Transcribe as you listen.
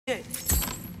Here!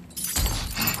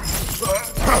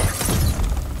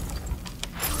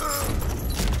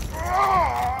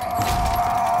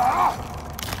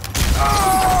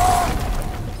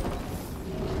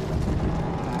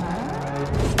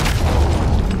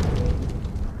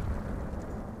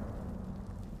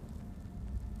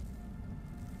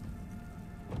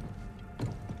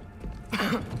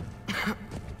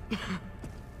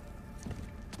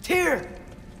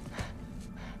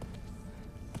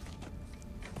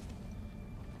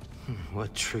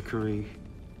 What trickery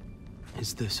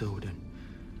is this, Odin?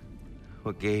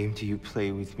 What game do you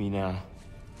play with me now?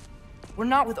 We're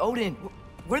not with Odin.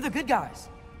 We're the good guys.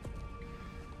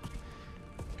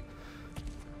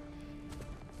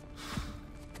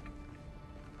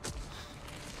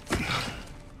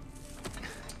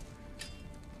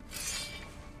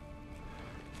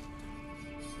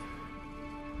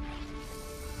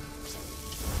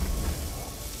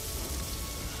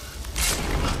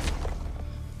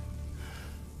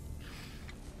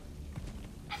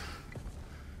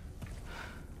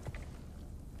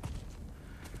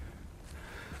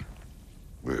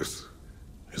 This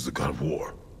is the god of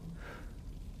war.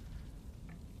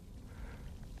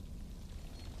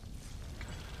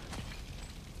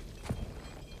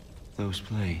 Those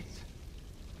blades.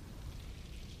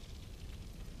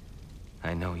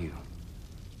 I know you.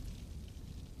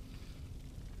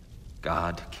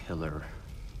 God Killer.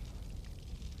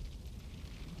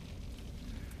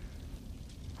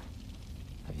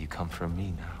 Have you come for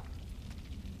me now?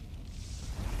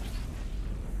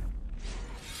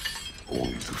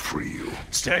 Only to free you.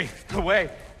 Stay away.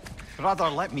 Rather,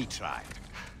 let me try.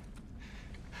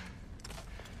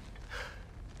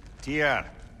 Tyr.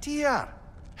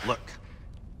 Look,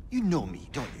 you know me,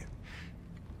 don't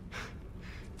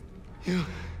you?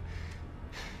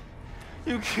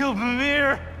 You killed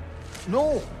Mimir!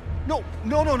 No.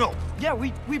 Yeah,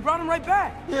 we brought him right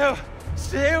back. You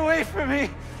stay away from me,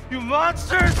 you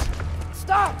monsters!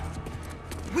 Stop!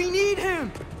 We need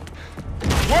him!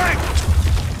 Wait!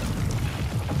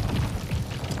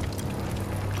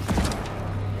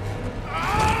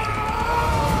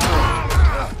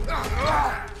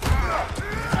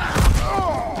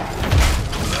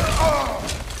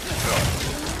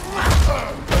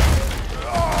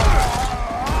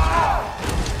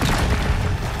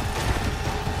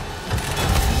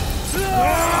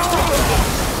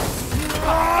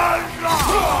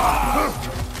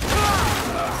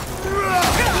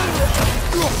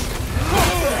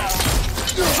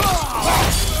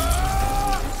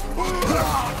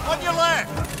 On your left!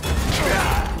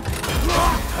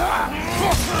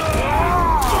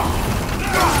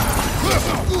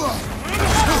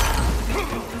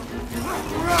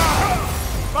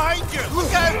 Behind you!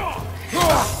 Look out!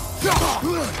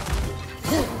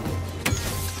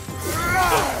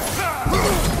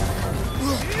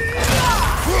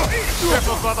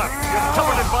 Careful, brother! You're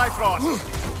covered in Bifrost!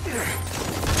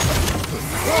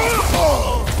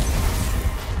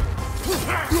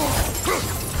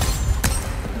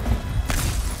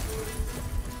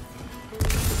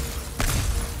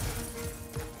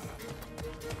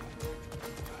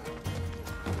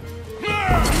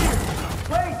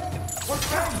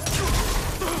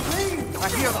 I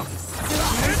hear them.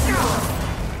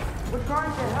 We're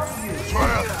trying to help you.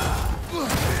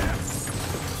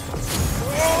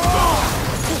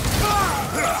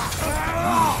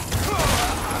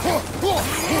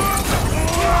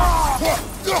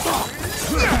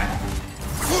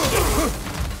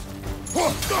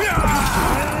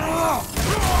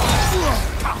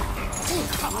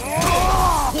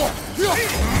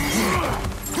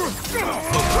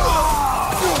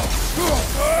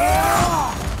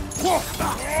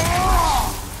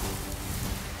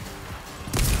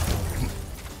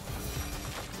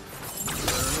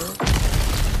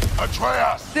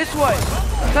 Atreus! This way!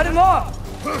 Cut him off!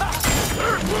 I'm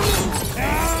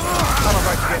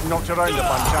about to get knocked around a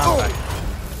bunch, aren't I?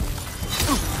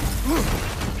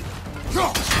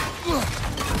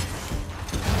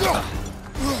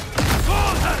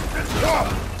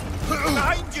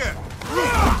 Behind you!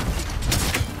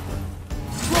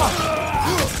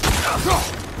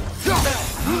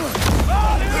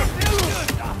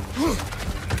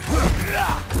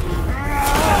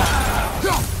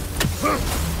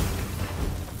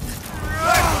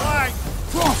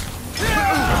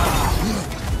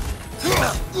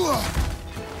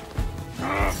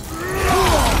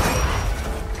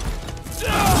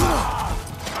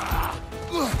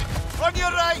 On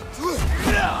your right!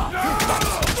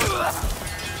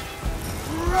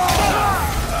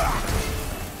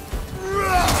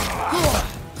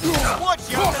 Watch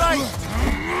your right!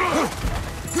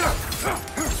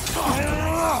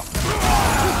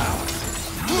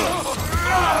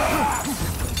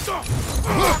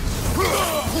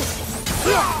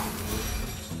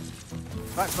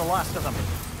 That's the last of them.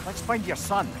 Let's find your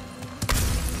son.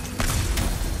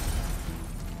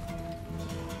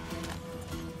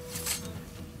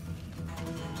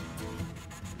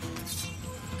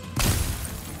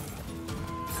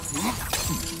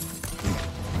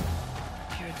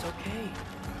 Here, it's okay.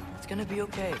 It's gonna be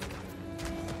okay.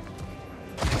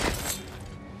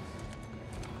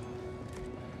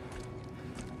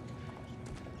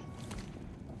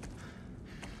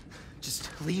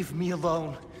 Just leave me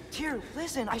alone. Tyr,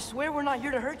 listen, I swear we're not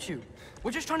here to hurt you.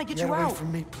 We're just trying to get Get you away out.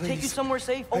 from me, Take you please. somewhere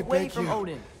safe, I away beg from you.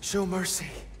 Odin. Show mercy.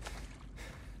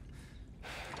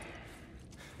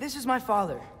 This is my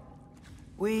father.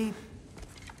 We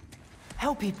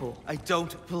help people. I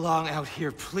don't belong out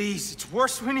here, please. It's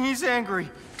worse when he's angry.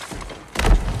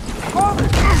 Father!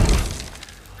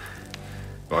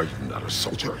 Are you not a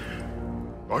soldier?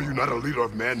 Are you not a leader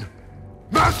of men?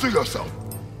 Master yourself!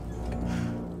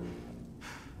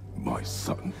 My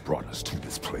son brought us to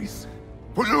this place.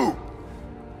 For you!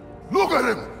 Look at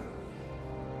him!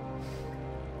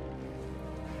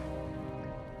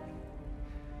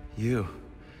 You?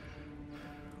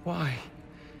 Why?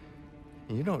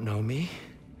 You don't know me.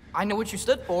 I know what you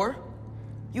stood for.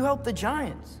 You helped the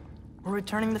giants. We're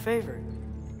returning the favor.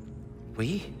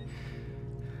 We?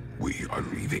 We are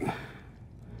leaving.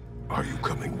 Are you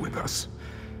coming with us?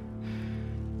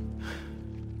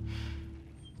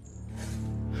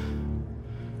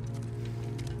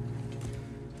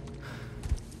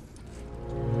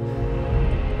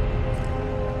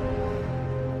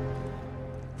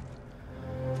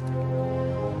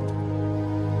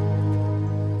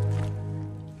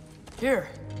 Here.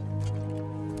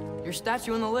 Your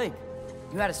statue in the lake.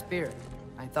 You had a spear.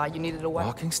 I thought you needed a weapon.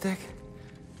 Walking stick?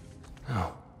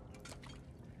 No.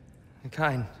 A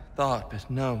kind thought, but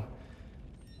no.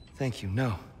 Thank you,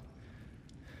 no.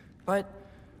 But...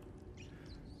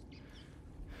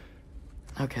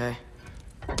 okay.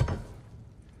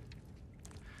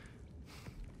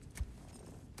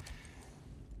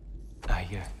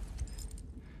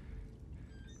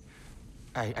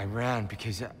 I ran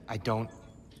because I don't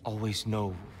always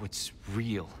know what's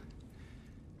real.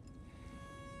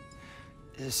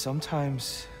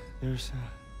 Sometimes there's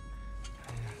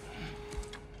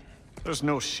There's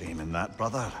no shame in that,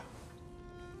 brother.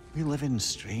 We live in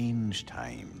strange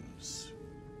times.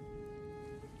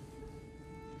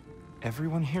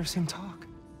 Everyone hears him talk.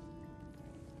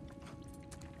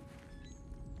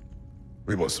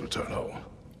 We must return home.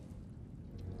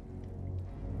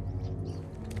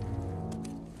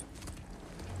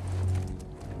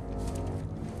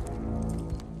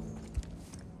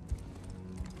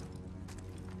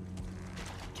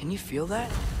 Can you feel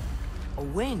that? A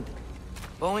wind.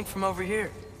 Blowing from over here.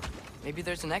 Maybe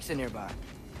there's an exit nearby.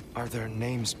 Are there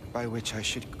names by which I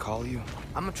should call you?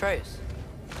 I'm Atreus.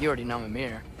 You already know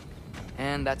Mimir.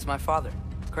 And that's my father,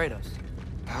 Kratos.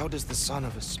 How does the son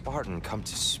of a Spartan come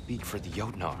to speak for the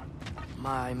Jotnar?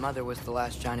 My mother was the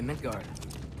last giant in Midgard.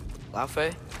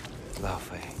 Laufey?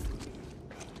 Laufey.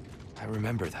 I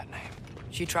remember that name.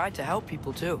 She tried to help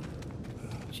people too.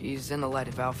 She's in the light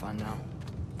of Alpha now.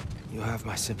 You have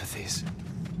my sympathies.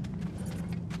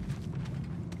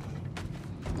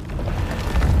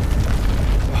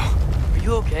 Are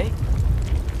you okay?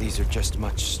 These are just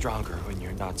much stronger when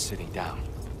you're not sitting down.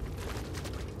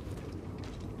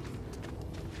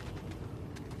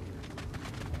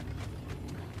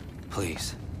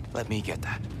 Please, let me get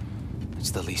that.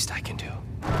 It's the least I can do.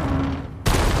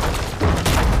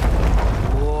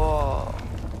 Whoa.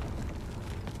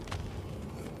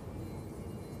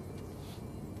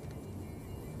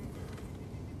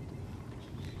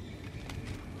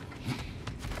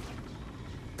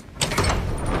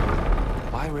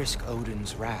 Why risk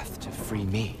Odin's wrath to free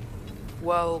me?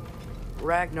 Well,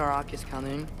 Ragnarok is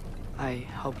coming. I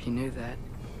hope you knew that.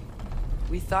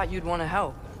 We thought you'd want to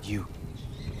help. You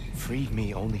freed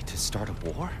me only to start a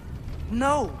war?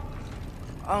 No!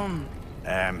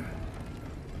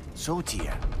 So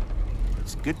Tyr,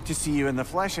 it's good to see you in the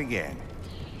flesh again.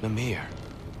 Mimir,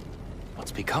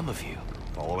 what's become of you?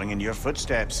 Following in your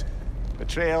footsteps.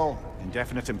 Betrayal,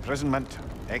 indefinite imprisonment,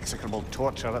 execrable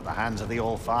torture at the hands of the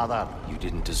All-Father. You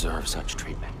didn't deserve such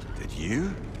treatment. Did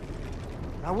you?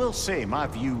 I will say, my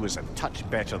view was a touch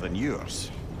better than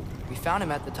yours. We found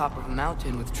him at the top of a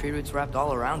mountain with tree roots wrapped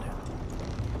all around him.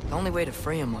 The only way to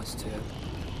free him was to...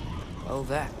 well,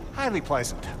 that. Highly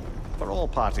pleasant, for all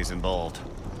parties involved.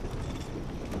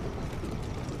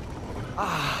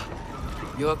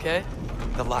 You okay?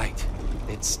 The light.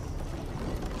 It's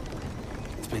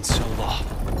been so long.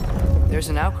 There's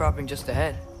an outcropping just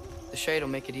ahead. The shade will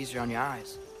make it easier on your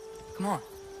eyes. Come on.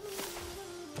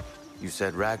 You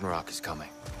said Ragnarok is coming.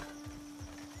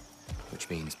 Which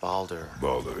means Baldur...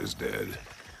 Baldur is dead.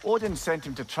 Odin sent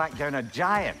him to track down a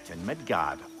giant in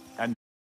Midgard.